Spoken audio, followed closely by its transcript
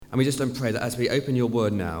And we just don't pray that as we open your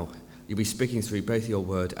word now, you'll be speaking through both your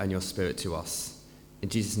word and your spirit to us. In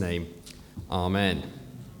Jesus' name, amen.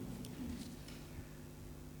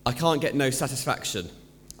 I can't get no satisfaction.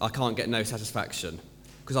 I can't get no satisfaction.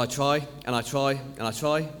 Because I try, and I try, and I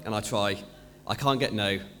try, and I try. I can't get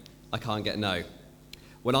no. I can't get no.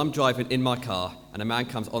 When I'm driving in my car and a man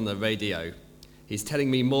comes on the radio, he's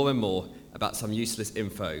telling me more and more about some useless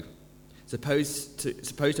info. Supposed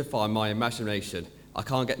to find my imagination, I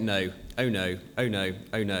can't get no. Oh no, oh no,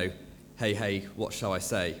 oh no. Hey, hey, what shall I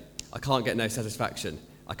say? I can't get no satisfaction.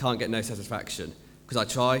 I can't get no satisfaction. Because I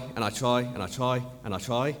try, and I try, and I try, and I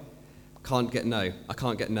try. Can't get no. I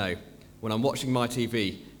can't get no. When I'm watching my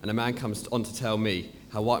TV and a man comes on to tell me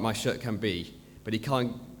how white my shirt can be, but he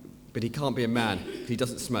can't be a man because he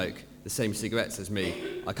doesn't smoke the same cigarettes as me.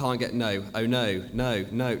 I can't get no. Oh no, no,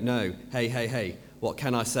 no, no. Hey, hey, hey, what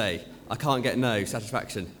can I say? I can't get no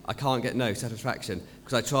satisfaction. I can't get no satisfaction.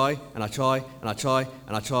 Because I try, and I try, and I try,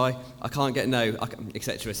 and I try. I can't get no,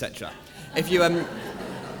 etc., etc. If you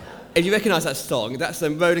recognise that song, that's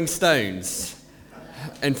the Rolling Stones,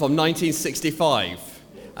 and from 1965.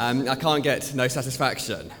 I can't get no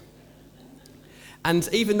satisfaction. And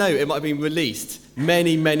even though it might have been released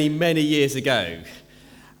many, many, many years ago,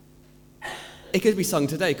 it could be sung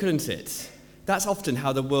today, couldn't it? That's often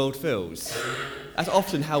how the world feels. That's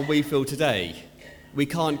often how we feel today. We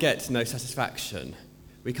can't get no satisfaction.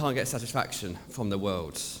 We can't get satisfaction from the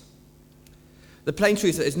world. The plain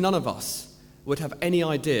truth is none of us would have any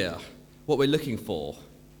idea what we're looking for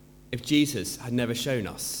if Jesus had never shown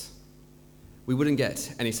us. We wouldn't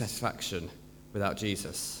get any satisfaction without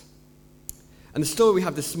Jesus. And the story we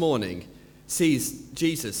have this morning sees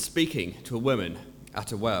Jesus speaking to a woman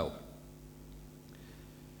at a well.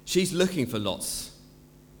 She's looking for lots,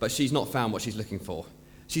 but she's not found what she's looking for.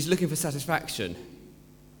 She's looking for satisfaction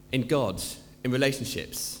in God, in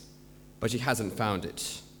relationships, but she hasn't found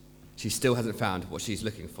it. She still hasn't found what she's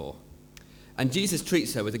looking for. And Jesus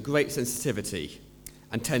treats her with a great sensitivity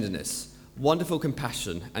and tenderness, wonderful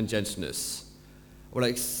compassion and gentleness, while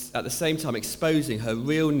at the same time exposing her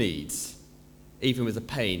real needs, even with the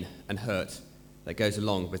pain and hurt that goes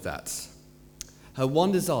along with that. Her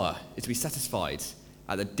one desire is to be satisfied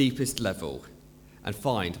at the deepest level and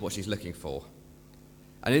find what she's looking for.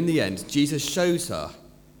 And in the end, Jesus shows her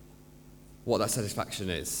what that satisfaction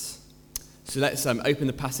is. So let's open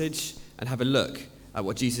the passage and have a look at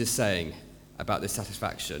what Jesus is saying about this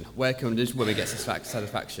satisfaction. Where can this woman get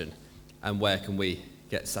satisfaction, and where can we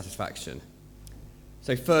get satisfaction?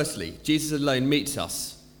 So firstly, Jesus alone meets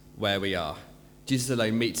us where we are. Jesus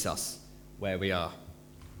alone meets us where we are.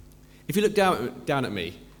 If you look down at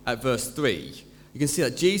me at verse 3, you can see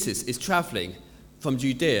that Jesus is travelling from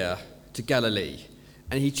Judea to Galilee,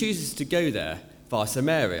 and he chooses to go there via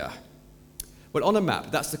Samaria. Well, on a map,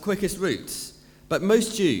 that's the quickest route, but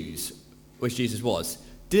most Jews, which Jesus was,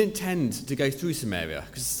 didn't tend to go through Samaria,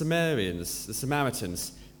 because the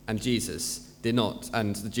Samaritans and Jesus did not,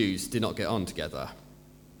 and the Jews did not get on together.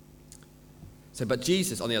 But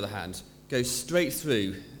Jesus, on the other hand, goes straight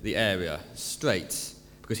through the area, straight,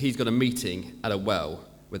 because he's got a meeting at a well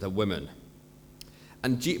with a woman.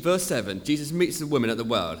 And verse 7, Jesus meets the woman at the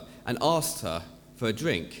well and asks her for a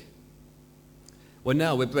drink. Well,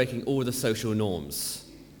 now we're breaking all the social norms.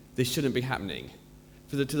 This shouldn't be happening.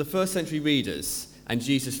 To the first century readers and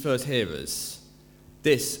Jesus' first hearers,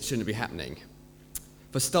 this shouldn't be happening.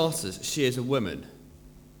 For starters, she is a woman.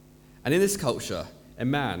 And in this culture, a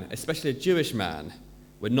man, especially a Jewish man,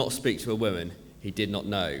 would not speak to a woman he did not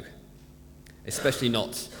know, especially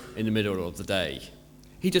not in the middle of the day.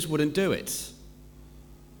 He just wouldn't do it.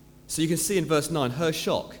 So you can see in verse 9 her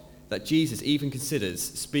shock that Jesus even considers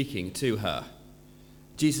speaking to her.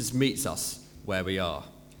 Jesus meets us where we are.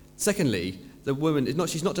 Secondly, the woman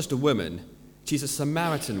she's not just a woman, she's a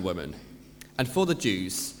Samaritan woman. And for the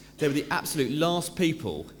Jews, they were the absolute last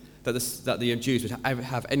people that the Jews would ever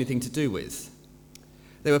have anything to do with.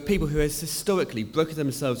 They were people who had historically broken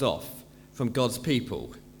themselves off from God's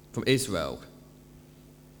people, from Israel,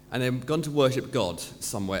 and they'd gone to worship God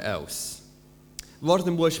somewhere else. Rather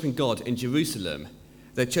than worshipping God in Jerusalem,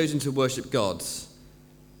 they'd chosen to worship God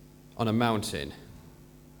on a mountain.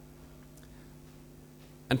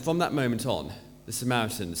 And from that moment on, the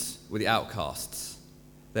Samaritans were the outcasts.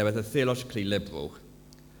 They were the theologically liberal.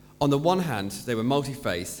 On the one hand, they were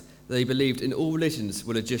multi-faith. They believed in all religions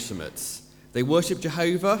were legitimate. They worshipped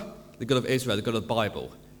Jehovah, the God of Israel, the God of the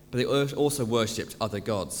Bible, but they also worshipped other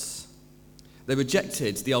gods. They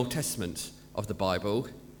rejected the Old Testament of the Bible,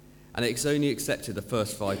 and they only accepted the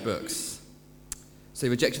first 5 books. So they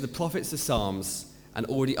rejected the prophets, the Psalms, and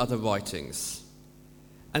all the other writings.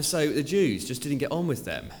 And so the Jews just didn't get on with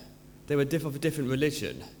them. They were of a different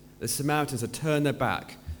religion. The Samaritans had turned their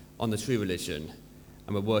back on the true religion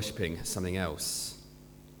and were worshipping something else.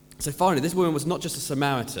 So finally, this woman was not just a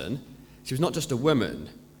Samaritan. She was not just a woman.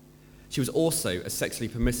 She was also a sexually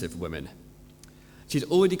permissive woman. She'd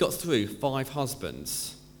already got through 5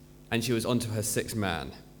 husbands, and she was on to her 6th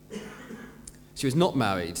man. She was not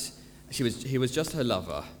married. He was just her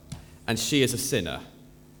lover, and she is a sinner.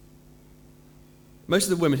 Most of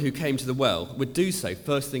the women who came to the well would do so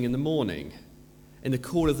first thing in the morning, in the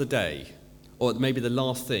cool of the day, or maybe the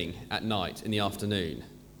last thing at night in the afternoon,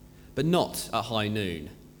 but not at high noon.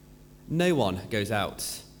 No one goes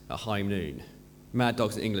out at high noon. Mad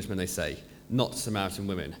dogs and Englishmen, they say, not Samaritan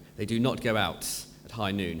women. They do not go out at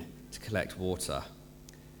high noon to collect water.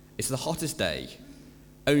 It's the hottest day.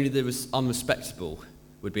 Only the unrespectable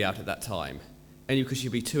would be out at that time, only because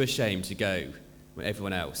she'd be too ashamed to go when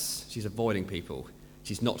everyone else. She's avoiding people.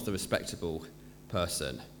 She's not the respectable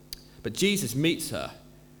person. But Jesus meets her.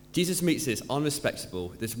 Jesus meets this unrespectable,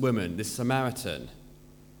 this woman, this Samaritan,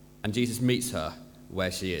 and Jesus meets her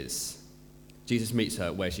where she is. Jesus meets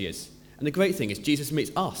her where she is. And the great thing is Jesus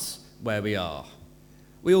meets us where we are.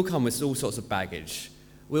 We all come with all sorts of baggage.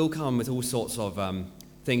 We all come with all sorts of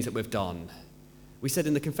things that we've done. We said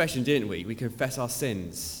in the confession, didn't we? We confess our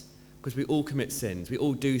sins because we all commit sins. We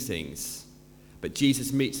all do things. But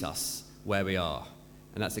Jesus meets us where we are.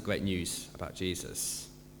 And that's the great news about Jesus.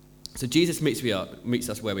 So Jesus meets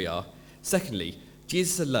us where we are. Secondly,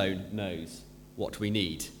 Jesus alone knows what we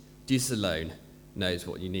need. Jesus alone knows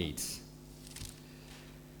what you need.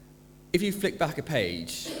 If you flick back a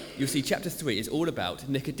page, you'll see chapter 3 is all about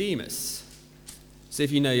Nicodemus. So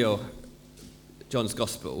if you know your John's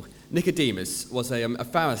Gospel, Nicodemus was a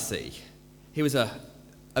Pharisee. He was a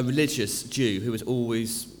religious Jew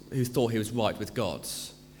who thought he was right with God.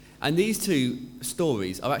 And these two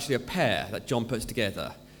stories are actually a pair that John puts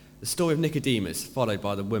together. The story of Nicodemus followed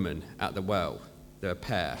by the woman at the well. They're a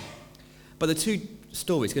pair. But the two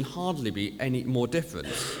stories can hardly be any more different.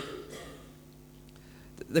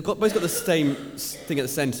 They've both got the same thing at the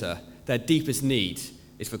centre. Their deepest need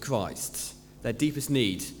is for Christ. Their deepest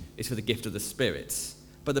need is for the gift of the Spirit.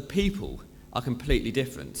 But the people are completely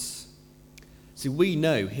different. So we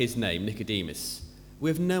know his name, Nicodemus.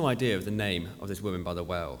 We have no idea of the name of this woman by the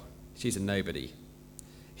well. She's a nobody.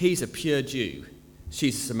 He's a pure Jew.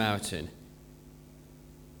 She's a Samaritan.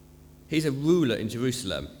 He's a ruler in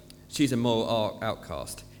Jerusalem. She's a moral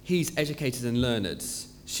outcast. He's educated and learned.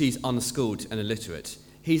 She's unschooled and illiterate.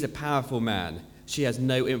 He's a powerful man. She has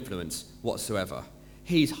no influence whatsoever.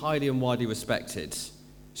 He's highly and widely respected.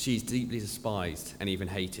 She's deeply despised and even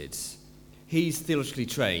hated. He's theologically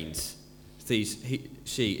trained.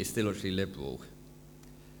 She is theologically liberal.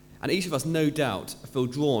 And each of us, no doubt, feel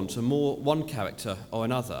drawn to one character or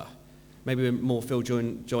another. Maybe we more feel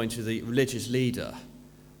joined to the religious leader,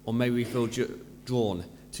 or maybe we feel drawn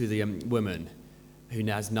to the woman who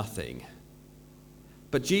has nothing.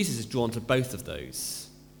 But Jesus is drawn to both of those.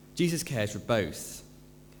 Jesus cares for both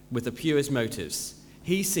with the purest motives.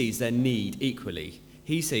 He sees their need equally.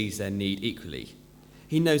 He sees their need equally.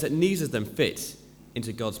 He knows that neither of them fit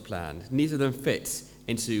into God's plan. Neither of them fit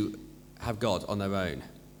into have God on their own.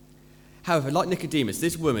 However, like Nicodemus,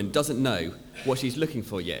 this woman doesn't know what she's looking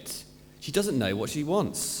for yet. She doesn't know what she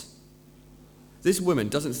wants. This woman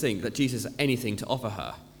doesn't think that Jesus has anything to offer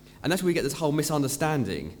her. And that's where we get this whole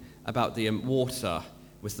misunderstanding about the water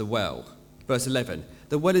with the well. Verse 11,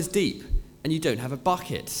 the well is deep and you don't have a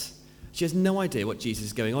bucket. She has no idea what Jesus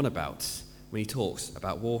is going on about when he talks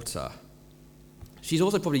about water. She's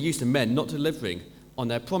also probably used to men not delivering on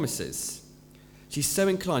their promises. She's so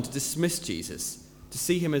inclined to dismiss Jesus, to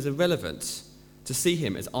see him as irrelevant, to see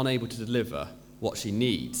him as unable to deliver what she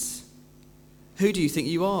needs. Who do you think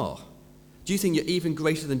you are? Do you think you're even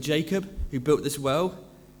greater than Jacob, who built this well?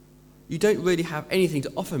 You don't really have anything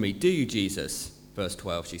to offer me, do you, Jesus? Verse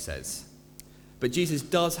 12, she says. But Jesus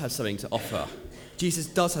does have something to offer. Jesus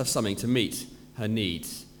does have something to meet her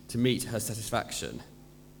needs, to meet her satisfaction.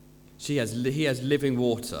 He has living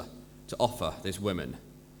water to offer this woman.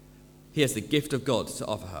 He has the gift of God to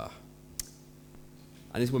offer her.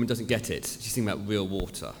 And this woman doesn't get it. She's thinking about real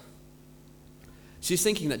water. She's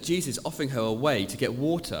thinking that Jesus is offering her a way to get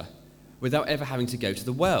water without ever having to go to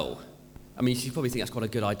the well. I mean, she probably thinks that's quite a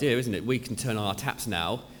good idea, isn't it? We can turn on our taps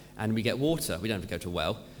now and we get water. We don't have to go to a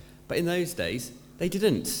well. But in those days, they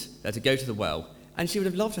didn't. They had to go to the well. And she would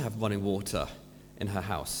have loved to have running water in her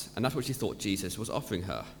house. And that's what she thought Jesus was offering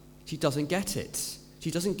her. She doesn't get it.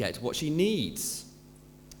 She doesn't get what she needs.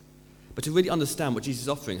 But to really understand what Jesus is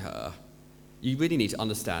offering her, you really need to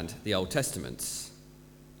understand the Old Testament.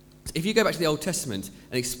 If you go back to the Old Testament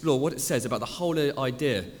and explore what it says about the whole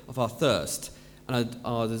idea of our thirst and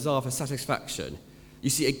our desire for satisfaction, you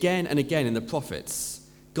see again and again in the prophets,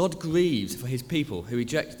 God grieves for his people who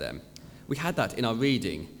reject them. We had that in our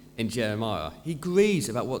reading in Jeremiah. He grieves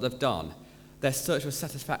about what they've done, their search for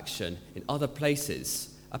satisfaction in other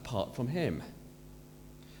places apart from him.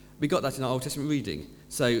 We got that in our Old Testament reading.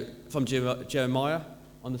 So from Jeremiah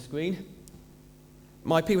on the screen,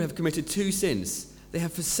 my people have committed 2 sins. They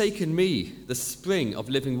have forsaken me, the spring of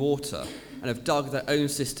living water, and have dug their own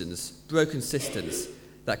cisterns, broken cisterns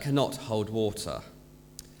that cannot hold water.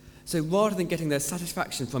 So rather than getting their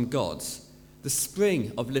satisfaction from God, the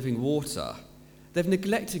spring of living water, they've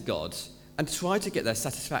neglected God and tried to get their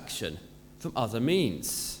satisfaction from other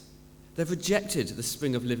means. They've rejected the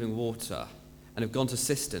spring of living water and have gone to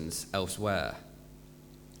cisterns elsewhere.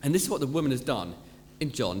 And this is what the woman has done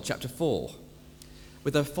in John chapter 4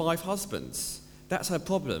 with her 5 husbands. That's her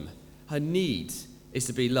problem. Her need is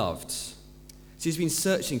to be loved. She's been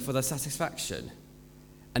searching for their satisfaction.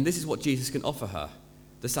 And this is what Jesus can offer her,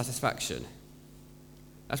 the satisfaction.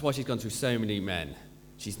 That's why she's gone through so many men.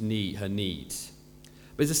 Her needs.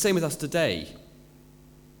 But it's the same with us today.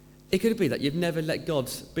 It could be that you've never let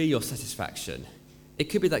God be your satisfaction. It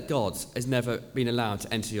could be that God has never been allowed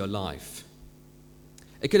to enter your life.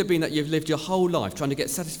 It could have been that you've lived your whole life trying to get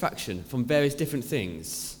satisfaction from various different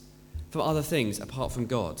things, from other things apart from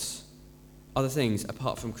God, other things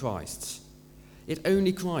apart from Christ. Yet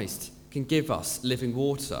only Christ can give us living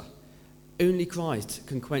water. Only Christ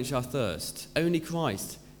can quench our thirst. Only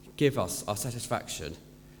Christ can give us our satisfaction.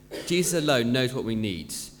 Jesus alone knows what we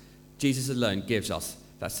need. Jesus alone gives us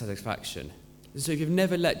that satisfaction. So if you've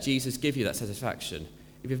never let Jesus give you that satisfaction,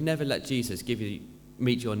 if you've never let Jesus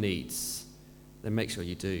meet your needs, then make sure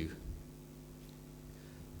you do.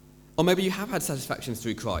 Or maybe you have had satisfaction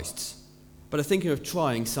through Christ, but are thinking of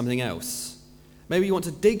trying something else. Maybe you want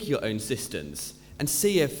to dig your own cisterns and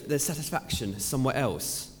see if there's satisfaction somewhere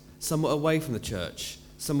else, somewhere away from the church,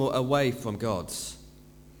 somewhere away from God.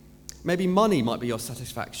 Maybe money might be your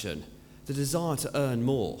satisfaction, the desire to earn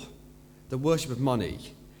more, the worship of money.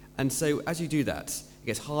 And so as you do that, it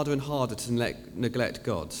gets harder and harder to neglect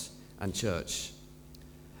God and church.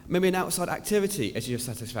 Maybe an outside activity is your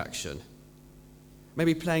satisfaction.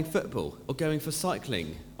 Maybe playing football or going for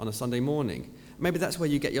cycling on a Sunday morning. Maybe that's where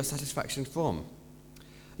you get your satisfaction from.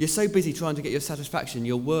 You're so busy trying to get your satisfaction,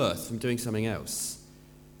 your worth from doing something else,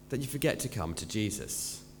 that you forget to come to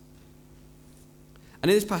Jesus. And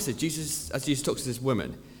in this passage, as Jesus talks to this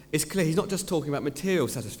woman, it's clear he's not just talking about material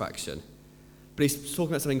satisfaction, but he's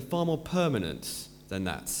talking about something far more permanent than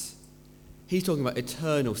that. He's talking about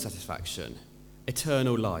eternal satisfaction,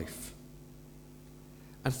 eternal life.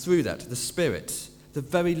 And through that, the Spirit, the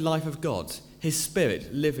very life of God, his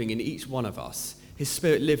Spirit living in each one of us, his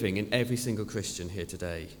Spirit living in every single Christian here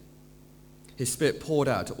today. His Spirit poured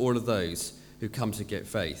out to all of those who come to get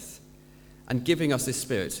faith. And giving us this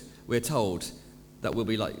Spirit, we're told that we'll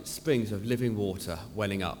be like springs of living water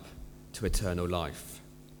welling up to eternal life.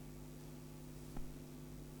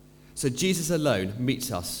 So Jesus alone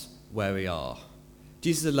meets us where we are.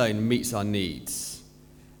 Jesus alone meets our needs.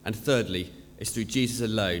 And thirdly, it's through Jesus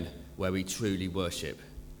alone where we truly worship.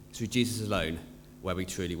 Through Jesus alone where we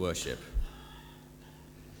truly worship.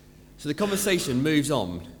 So the conversation moves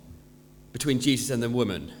on between Jesus and the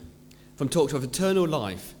woman, from talk of eternal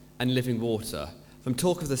life and living water, from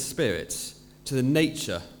talk of the Spirit to the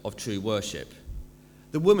nature of true worship.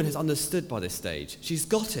 The woman has understood by this stage. She's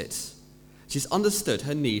got it. She's understood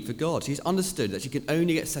her need for God. She's understood that she can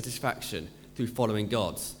only get satisfaction through following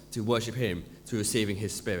God, through worship him, through receiving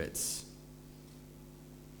his Spirit.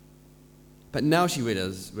 But now she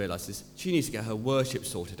realizes she needs to get her worship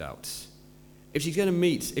sorted out.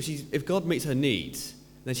 If God meets her needs,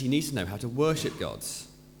 then she needs to know how to worship God.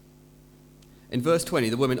 In verse 20,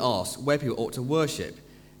 the woman asks where people ought to worship,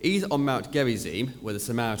 either on Mount Gerizim, where the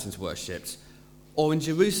Samaritans worshipped, or in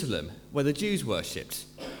Jerusalem, where the Jews worshipped.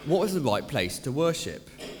 What was the right place to worship?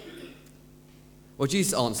 Well,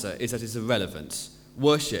 Jesus' answer is that it's irrelevant.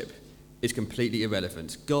 Worship is completely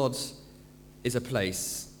irrelevant. God is a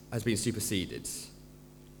place has been superseded.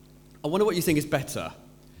 I wonder what you think is better,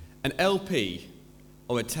 an LP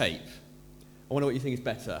or a tape? I wonder what you think is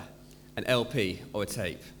better, an LP or a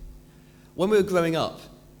tape? When we were growing up,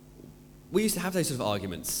 we used to have those sort of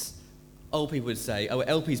arguments. Old people would say, oh,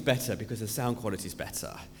 LP's better because the sound quality is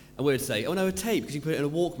better. And we would say, oh no, a tape because you put it in a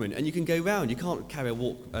Walkman and you can go round. You can't carry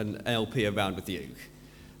an LP around with you.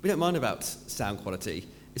 We don't mind about sound quality.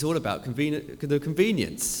 It's all about the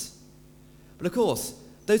convenience. But of course,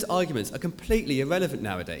 those arguments are completely irrelevant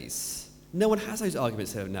nowadays. No one has those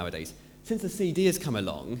arguments nowadays. since the CD has come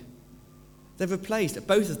along, they've replaced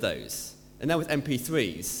both of those. And now with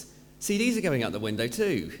MP3s, CDs are going out the window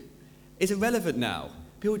too. It's irrelevant now.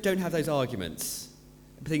 People don't have those arguments.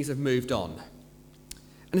 Things have moved on.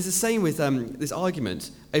 And it's the same with this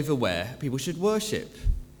argument over where people should worship,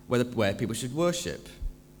 where people should worship.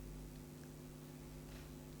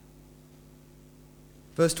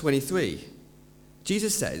 Verse 23,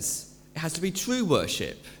 Jesus says it has to be true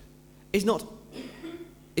worship. He's not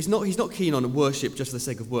keen on worship just for the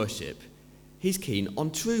sake of worship. He's keen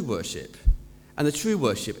on true worship. And the true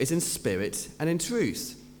worship is in spirit and in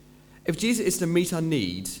truth. If Jesus is to meet our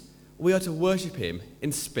need, we are to worship him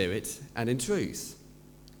in spirit and in truth.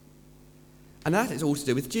 And that is all to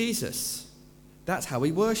do with Jesus. That's how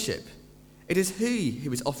we worship. It is he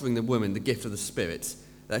who is offering the woman the gift of the Spirit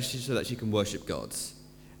so that she can worship God.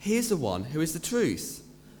 He is the one who is the truth.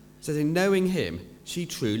 So in knowing him, she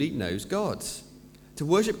truly knows God. To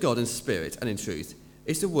worship God in spirit and in truth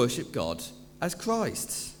is to worship God as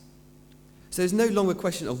Christ. So there's no longer a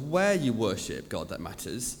question of where you worship God that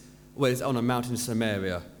matters, whether it's on a mountain in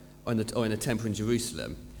Samaria or in a temple in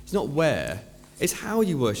Jerusalem. It's not where, it's how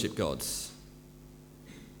you worship God.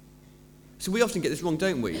 So we often get this wrong,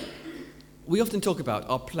 don't we? We often talk about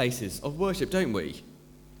our places of worship, don't we?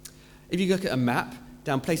 If you look at a map,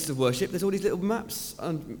 down places of worship, there's all these little maps,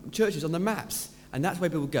 churches on the maps, and that's where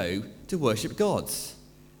people go to worship God.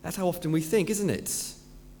 That's how often we think, isn't it?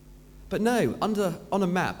 But no, on a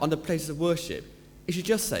map, under places of worship, it should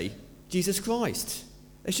just say, Jesus Christ.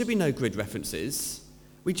 There should be no grid references.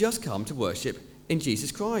 We just come to worship in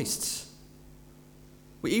Jesus Christ.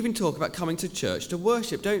 We even talk about coming to church to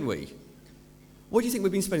worship, don't we? What do you think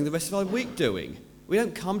we've been spending the rest of our week doing? We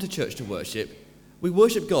don't come to church to worship. We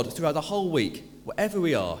worship God throughout the whole week, wherever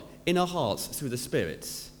we are, in our hearts through the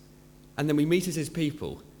Spirit. And then we meet as his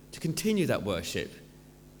people to continue that worship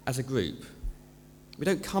as a group. We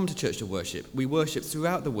don't come to church to worship. We worship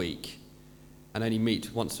throughout the week and only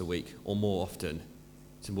meet once a week or more often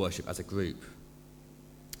to worship as a group.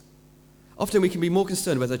 Often we can be more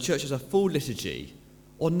concerned whether church has a full liturgy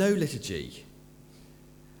or no liturgy,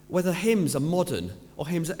 whether hymns are modern or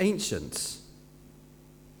hymns are ancient.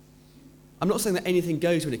 I'm not saying that anything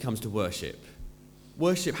goes when it comes to worship.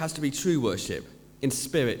 Worship has to be true worship, in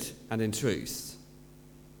spirit and in truth.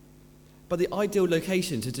 But the ideal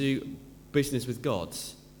location to do business with God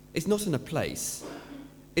is not in a place.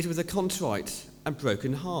 It's with a contrite and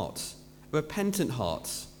broken heart, a repentant heart.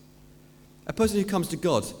 A person who comes to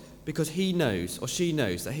God because he knows or she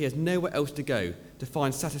knows that he has nowhere else to go to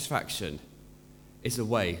find satisfaction is the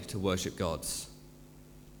way to worship God.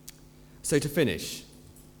 So to finish,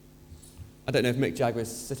 I don't know if Mick Jagger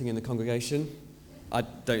is sitting in the congregation. I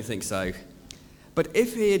don't think so. But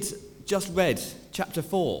if he had just read chapter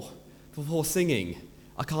 4 before singing,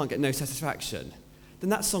 I Can't Get No Satisfaction, then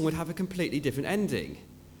that song would have a completely different ending.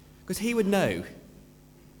 Because he would know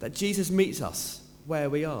that Jesus meets us where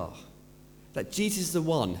we are. That Jesus is the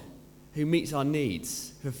one who meets our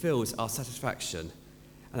needs, fulfills our satisfaction.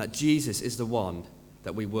 And that Jesus is the one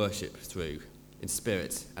that we worship through in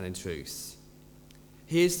spirit and in truth.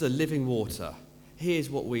 He is the living water. He is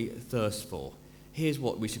what we thirst for. He is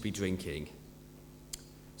what we should be drinking.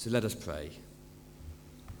 So let us pray.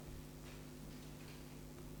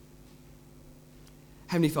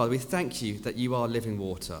 Heavenly Father, we thank you that you are living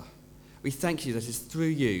water. We thank you that it's through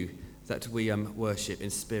you that we worship in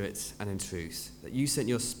spirit and in truth. That you sent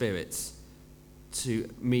your Spirit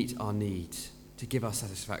to meet our need, to give us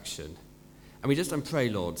satisfaction. And we just pray,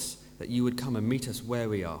 Lord, that you would come and meet us where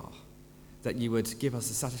we are. That you would give us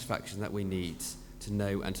the satisfaction that we need to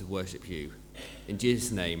know and to worship you. In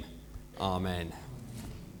Jesus' name, amen.